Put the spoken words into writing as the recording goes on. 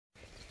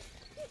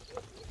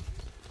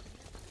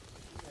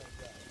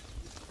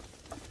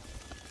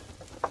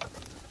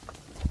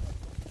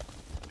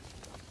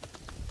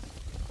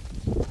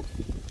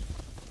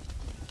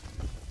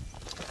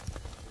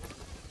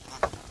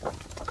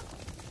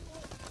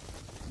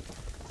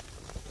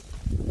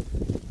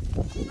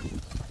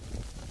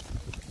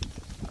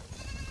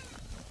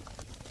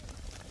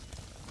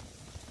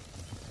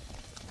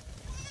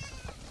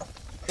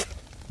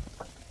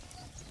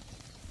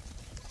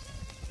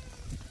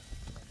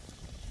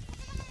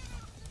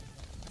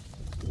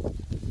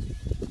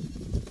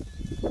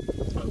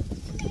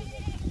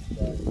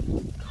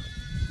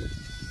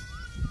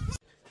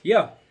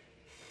Yeah.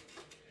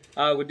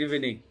 Good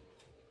evening.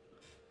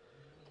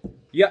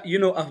 Yeah,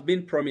 I've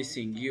been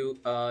promising you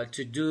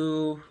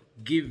to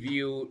give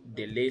you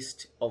the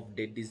list of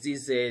the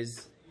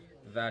diseases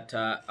that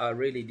are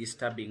really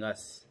disturbing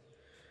us.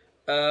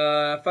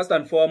 First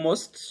and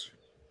foremost,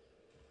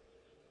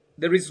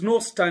 there is no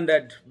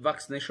standard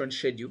vaccination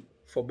schedule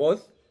for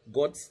both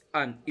goats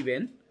and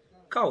even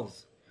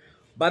cows.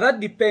 But that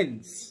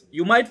depends.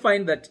 You might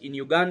find that in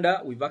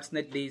Uganda, we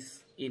vaccinate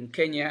this. In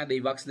Kenya, they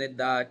vaccinate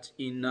that.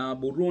 In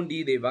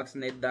Burundi, they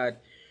vaccinate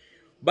that.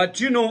 But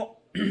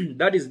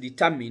that is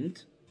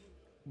determined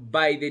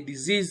by the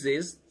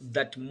diseases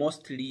that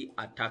mostly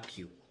attack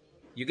you.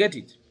 You get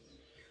it?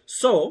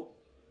 So,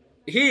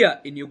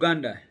 here in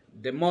Uganda,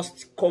 the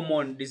most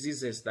common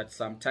diseases that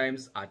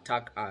sometimes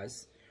attack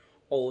us,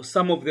 or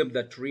some of them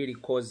that really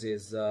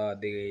causes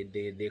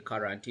the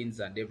quarantines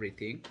and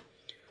everything,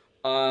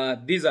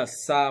 these are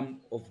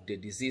some of the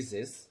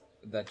diseases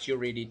that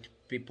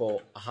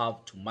people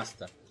have to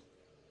master.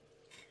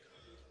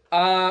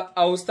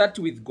 I'll start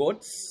with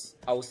goats.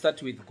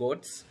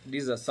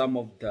 These are some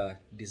of the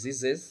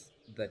diseases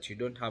that you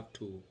don't have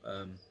to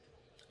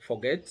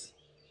forget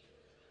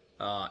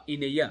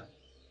in a year.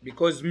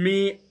 Because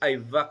I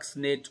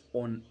vaccinate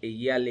on a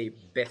yearly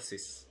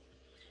basis.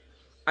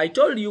 I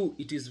told you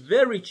it is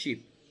very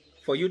cheap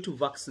for you to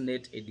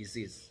vaccinate a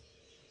disease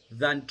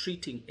than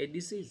treating a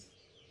disease.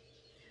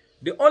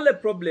 The only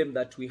problem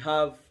that we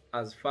have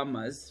as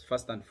farmers,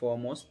 first and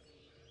foremost,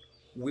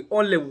 we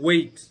only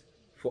wait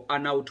for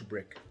an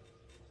outbreak.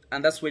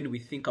 And that's when we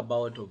think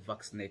about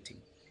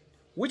vaccinating,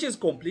 which is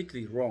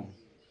completely wrong.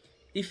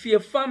 If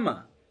you're a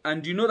farmer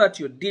and you know that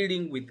you're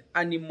dealing with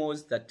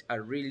animals that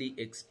are really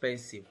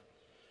expensive,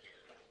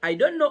 I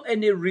don't know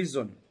any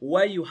reason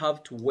why you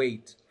have to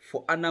wait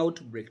for an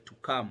outbreak to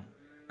come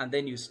and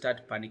then you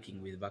start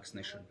panicking with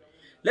vaccination.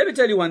 Let me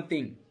tell you one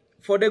thing.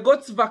 For the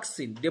goats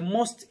vaccine, the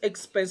most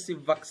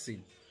expensive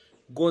vaccine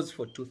goes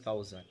for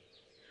 2,000.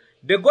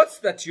 The goats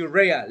that you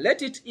rear,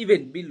 let it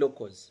even be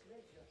locals,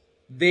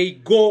 they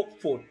go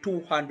for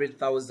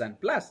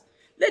 200,000 plus.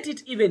 Let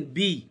it even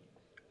be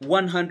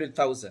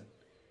 100,000.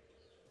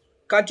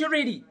 Can't you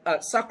really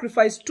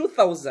sacrifice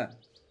 2,000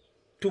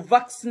 to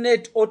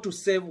vaccinate or to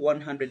save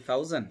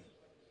 100,000?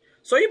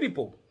 So you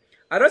people,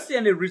 I don't see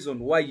any reason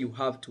why you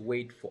have to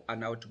wait for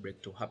an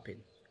outbreak to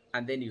happen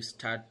and then you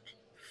start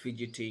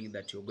fidgeting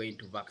that you're going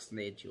to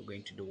vaccinate, you're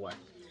going to do what.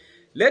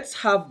 Let's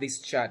have this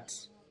chart.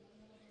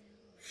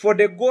 For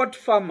the goat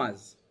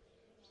farmers,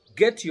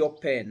 get your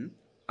pen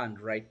and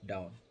write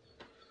down.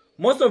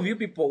 Most of you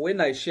people, when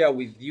I share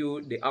with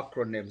you the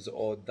acronyms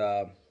or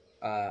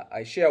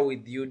I share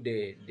with you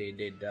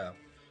the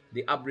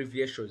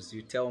abbreviations,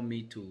 you tell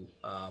me to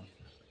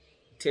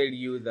tell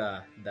you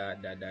the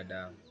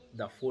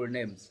full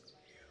names,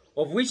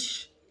 of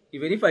which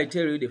even if I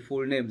tell you the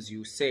full names,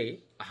 you say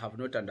I have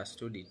not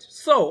understood it.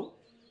 So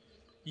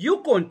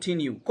you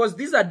continue, because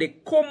these are the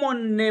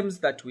common names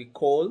that we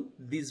call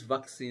these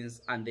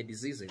vaccines and the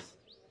diseases.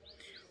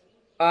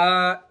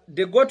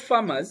 The goat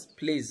farmers,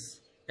 please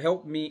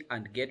help me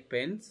and get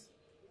pens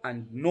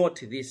and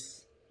note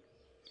this.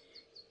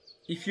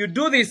 If you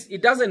do this,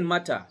 it doesn't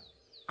matter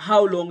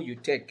how long you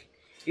take.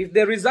 If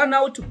there is an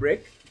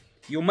outbreak,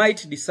 you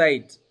might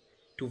decide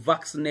to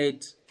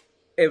vaccinate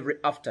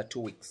after 2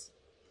 weeks.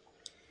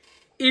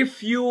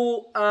 If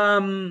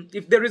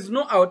there is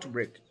no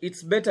outbreak,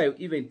 it's better you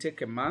even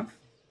take a month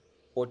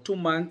or 2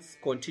 months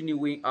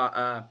continuing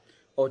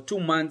or 2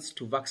 months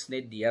to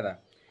vaccinate the other.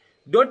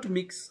 Don't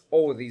mix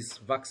all these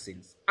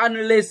vaccines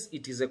unless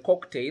it is a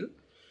cocktail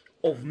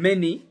of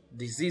many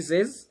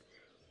diseases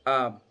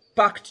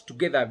packed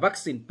together,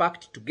 vaccine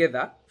packed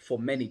together for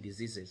many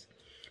diseases.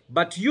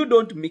 But you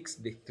don't mix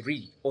the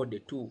 3 or the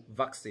 2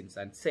 vaccines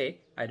and say,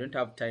 I don't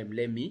have time,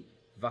 let me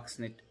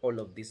vaccinate all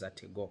of these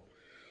at a go.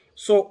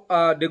 So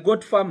the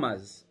goat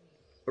farmers,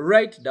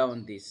 write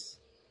down this.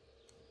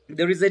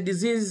 There is a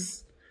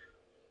disease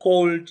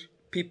called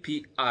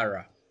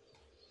PPR.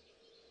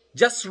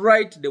 Just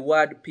write the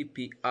word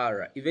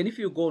PPR. Even if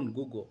you go on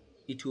Google,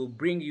 it will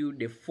bring you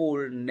the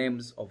full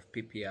names of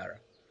PPR.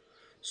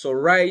 So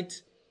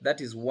write,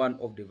 that is one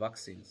of the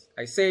vaccines.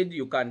 I said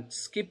you can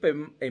skip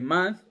a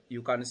month,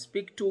 you can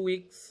skip 2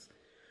 weeks,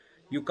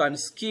 you can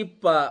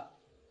skip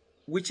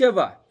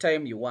whichever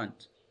time you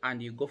want,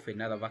 and you go for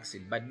another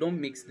vaccine, but don't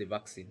mix the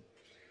vaccine.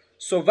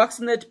 So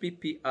vaccinate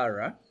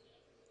PPR.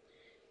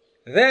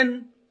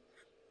 Then,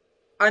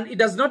 and it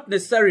does not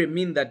necessarily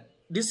mean that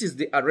this is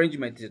the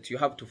arrangement that you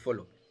have to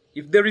follow.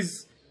 If there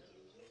is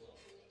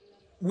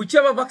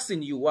whichever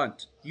vaccine you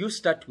want, you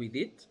start with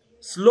it,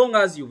 as long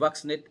as you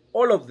vaccinate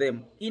all of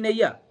them in a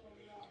year.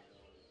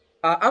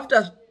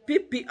 After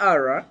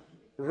PPR,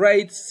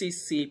 write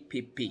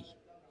CCPP.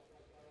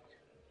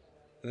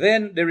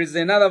 Then there is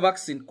another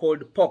vaccine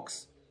called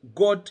pox,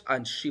 goat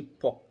and sheep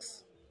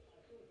pox.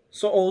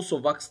 So also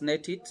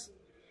vaccinate it.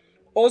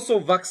 Also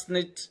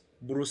vaccinate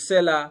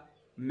BRUCELLA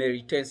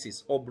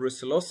MELITENSIS or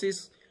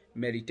BRUCELLOSIS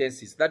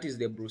MELITENSIS. That is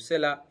the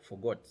BRUCELLA for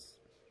goats.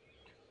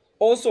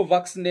 Also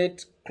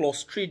vaccinate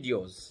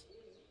CLOSTRIDIals.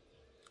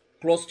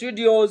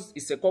 Clostridials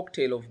is a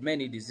cocktail of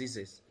many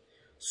diseases.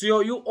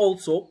 So you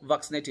also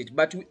vaccinate it.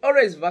 But we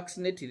always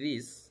vaccinate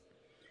this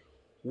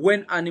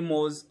when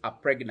animals are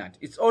pregnant.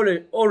 It's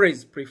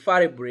always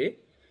preferable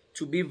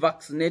to be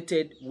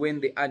vaccinated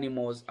when the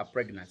animals are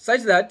pregnant,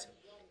 such that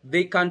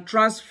they can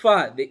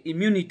transfer the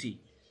immunity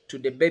to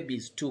the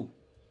babies too.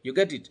 You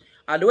get it?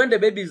 And when the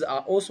babies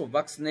are also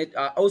vaccinated,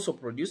 are also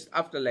produced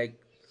after like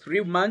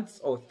 3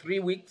 months or 3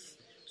 weeks,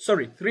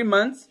 3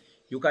 months,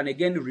 you can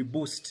again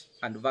reboost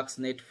and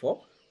vaccinate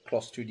for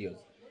Clostridials.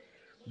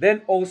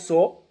 Then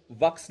also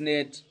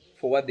vaccinate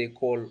for what they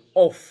call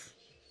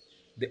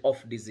the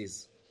off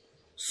disease.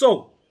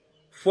 So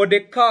for the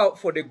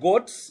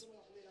goats,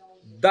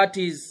 that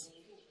is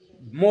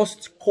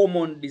most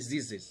common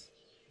diseases.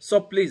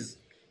 So please,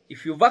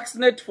 if you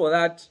vaccinate for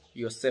that,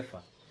 you're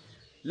safer.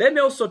 Let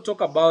me also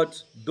talk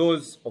about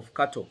those of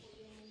cattle.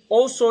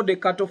 Also, the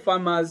cattle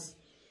farmers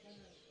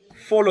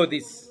follow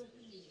this.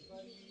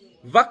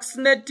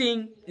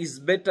 Vaccinating is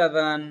better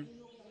than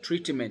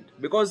treatment,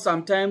 because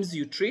sometimes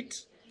you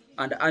treat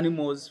and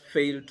animals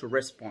fail to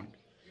respond.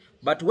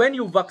 But when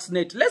you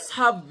vaccinate, let's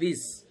have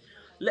this.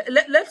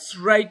 Let's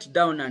write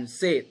down and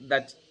say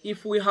that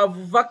if we have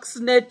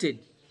vaccinated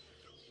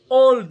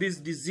all these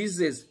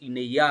diseases in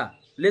a year,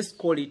 let's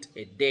call it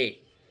a day.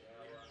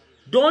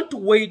 Don't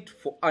wait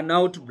for an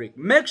outbreak.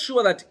 Make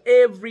sure that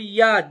every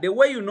year, the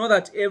way you know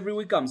that every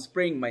week I'm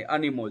spraying my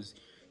animals,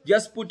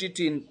 just put it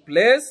in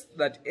place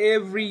that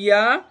every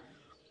year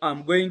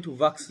I'm going to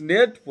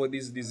vaccinate for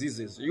these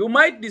diseases. You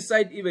might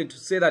decide even to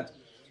say that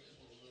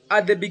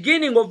at the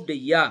beginning of the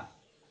year,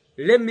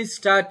 let me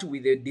start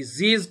with a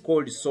disease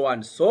called so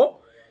and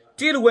so,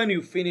 till when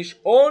you finish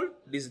all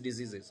these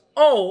diseases.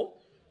 Or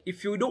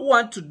if you don't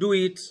want to do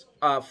it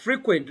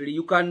frequently,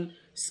 you can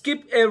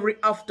skip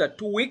after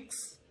 2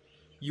 weeks.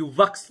 You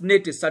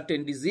vaccinate a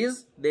certain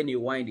disease, then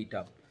you wind it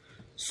up.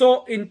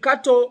 So in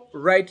cattle,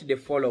 write the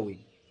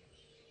following.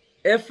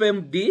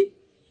 FMD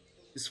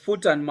is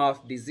foot and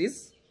mouth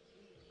disease.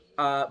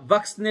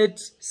 Vaccinate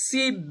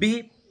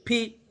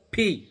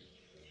CBPP.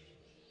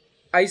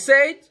 I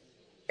said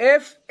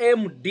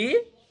FMD.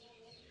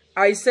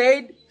 I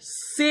said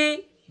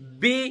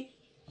CBPP.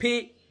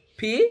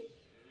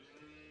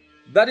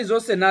 That is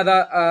also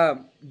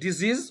another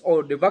disease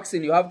or the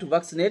vaccine you have to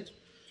vaccinate.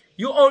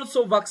 You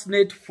also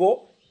vaccinate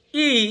for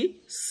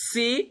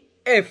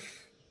ECF.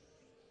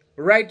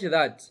 Write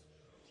that.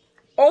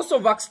 Also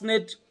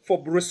vaccinate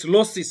for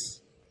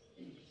brucellosis.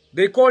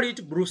 They call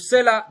it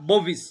Brucella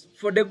bovis.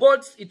 For the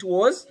goats, it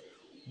was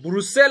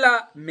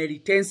Brucella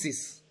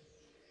MELITENSIS.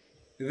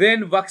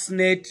 Then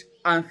vaccinate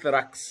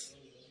anthrax.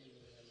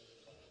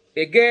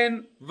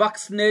 Again,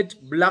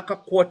 vaccinate black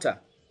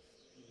quarter.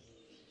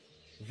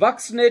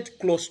 Vaccinate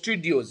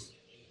Clostridials.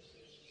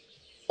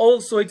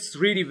 Also, it's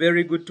really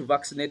very good to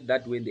vaccinate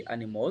that when the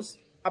animals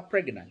are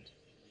pregnant.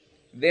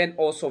 Then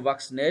also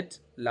vaccinate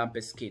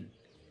lumpy skin.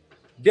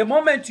 The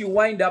moment you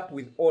wind up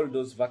with all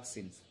those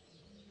vaccines,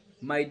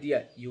 my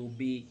dear, you'll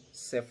be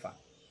safer.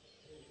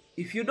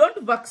 If you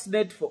don't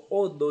vaccinate for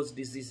all those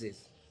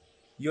diseases,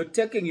 you're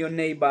taking your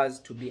neighbors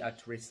to be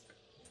at risk.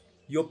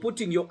 You're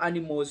putting your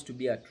animals to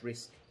be at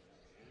risk.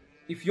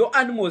 If your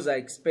animals are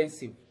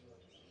expensive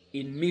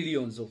in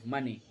millions of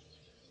money,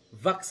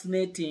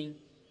 vaccinating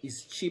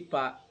is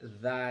cheaper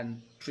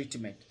than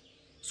treatment.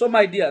 So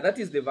my dear, that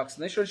is the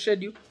vaccination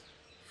schedule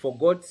for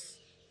goats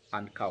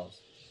and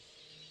cows.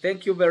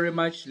 Thank you very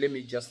much. Let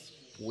me just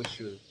wish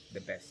you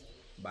the best.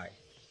 Bye.